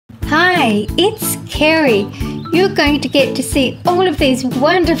Hi, it's Kerry. You're going to get to see all of these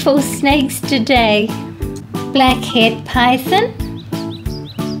wonderful snakes today. Blackhead python.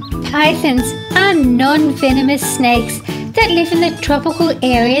 Pythons are non-venomous snakes that live in the tropical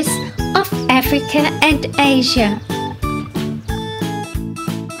areas of Africa and Asia.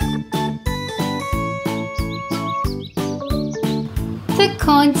 The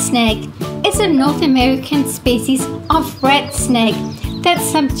corn snake is a North American species of rat snake that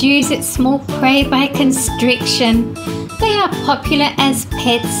subdues its small prey by constriction. They are popular as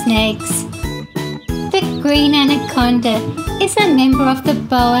pet snakes. The green anaconda is a member of the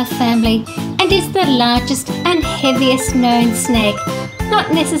boa family and is the largest and heaviest known snake,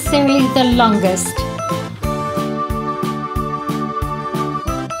 not necessarily the longest.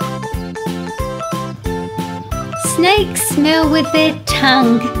 Snakes smell with their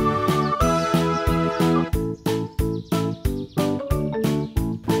tongue.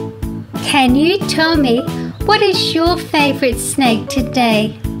 Can you tell me what is your favorite snake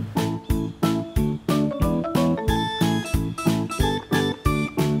today?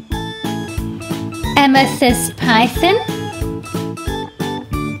 Amethyst python.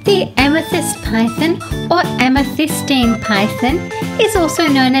 The amethyst python or amethystine python is also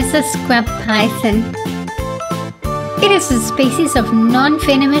known as the scrub python. It is a species of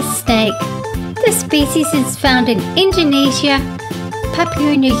non-venomous snake. The species is found in Indonesia,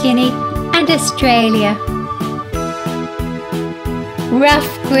 Papua New Guinea and Australia.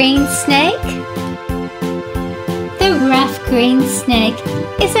 Rough green snake. The rough green snake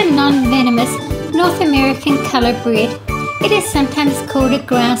is a non-venomous North American colorbreed. It is sometimes called a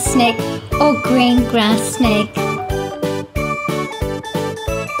grass snake or green grass snake.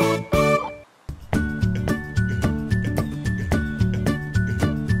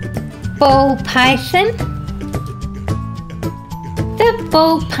 Ball python. The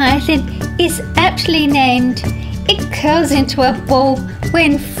ball python is aptly named. It curls into a ball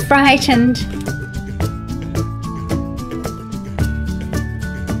when frightened.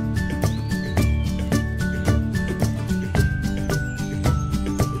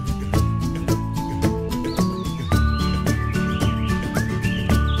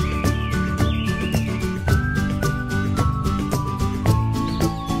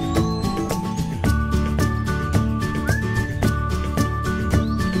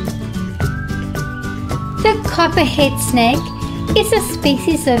 The copperhead snake is a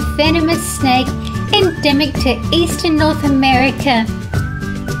species of venomous snake endemic to eastern North America.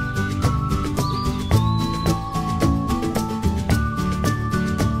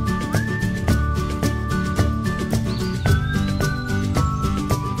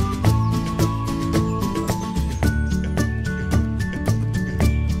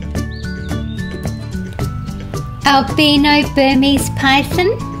 Albino Burmese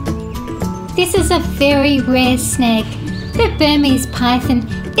python. This is a very rare snake. The Burmese python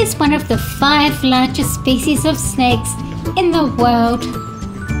is one of the 5 largest species of snakes in the world.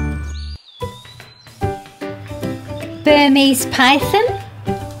 Burmese python.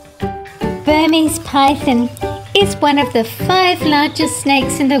 Burmese python is one of the 5 largest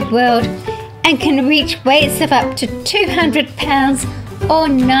snakes in the world and can reach weights of up to 200 pounds or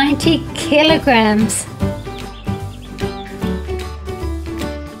 90 kilograms.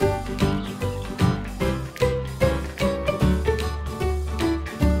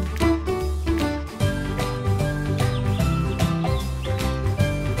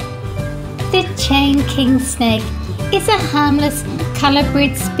 The chain king snake is a harmless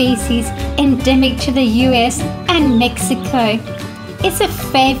colorbreed species endemic to the US and Mexico. It's a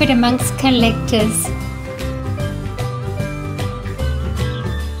favorite amongst collectors.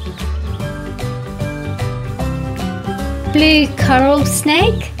 Blue coral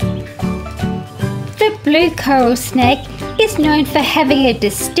snake. The blue coral snake is known for having a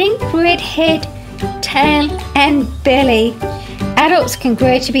distinct red head, tail and belly. Adults can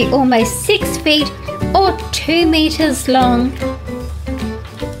grow to be almost 6 feet or 2 meters long.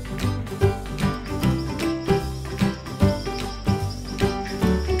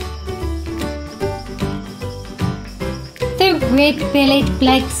 The red-bellied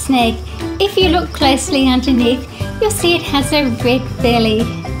black snake. If you look closely underneath, you'll see it has a red belly.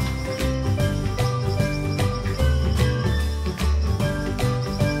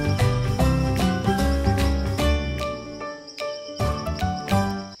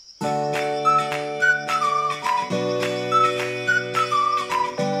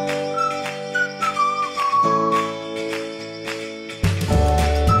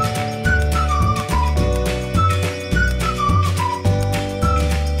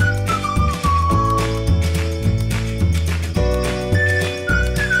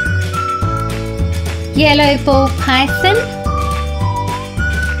 yellow ball python,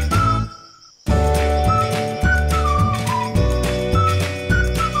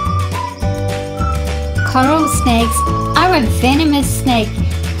 coral snakes are a venomous snake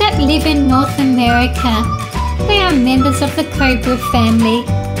that live in North America. They are members of the cobra family.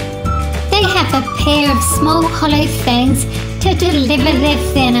 They have a pair of small hollow fangs to deliver their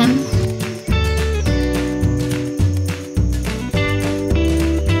venom.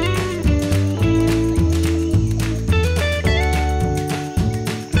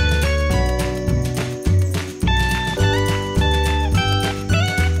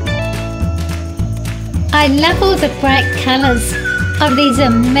 I love all the bright colours of these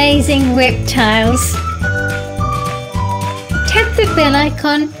amazing reptiles. Tap the bell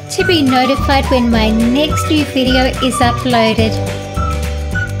icon to be notified when my next new video is uploaded.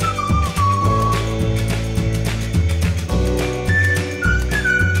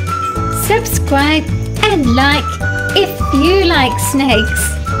 Subscribe and like if you like snakes.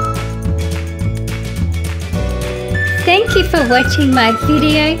 Thank you for watching my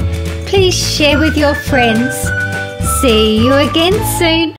video. Please share with your friends. See you again soon.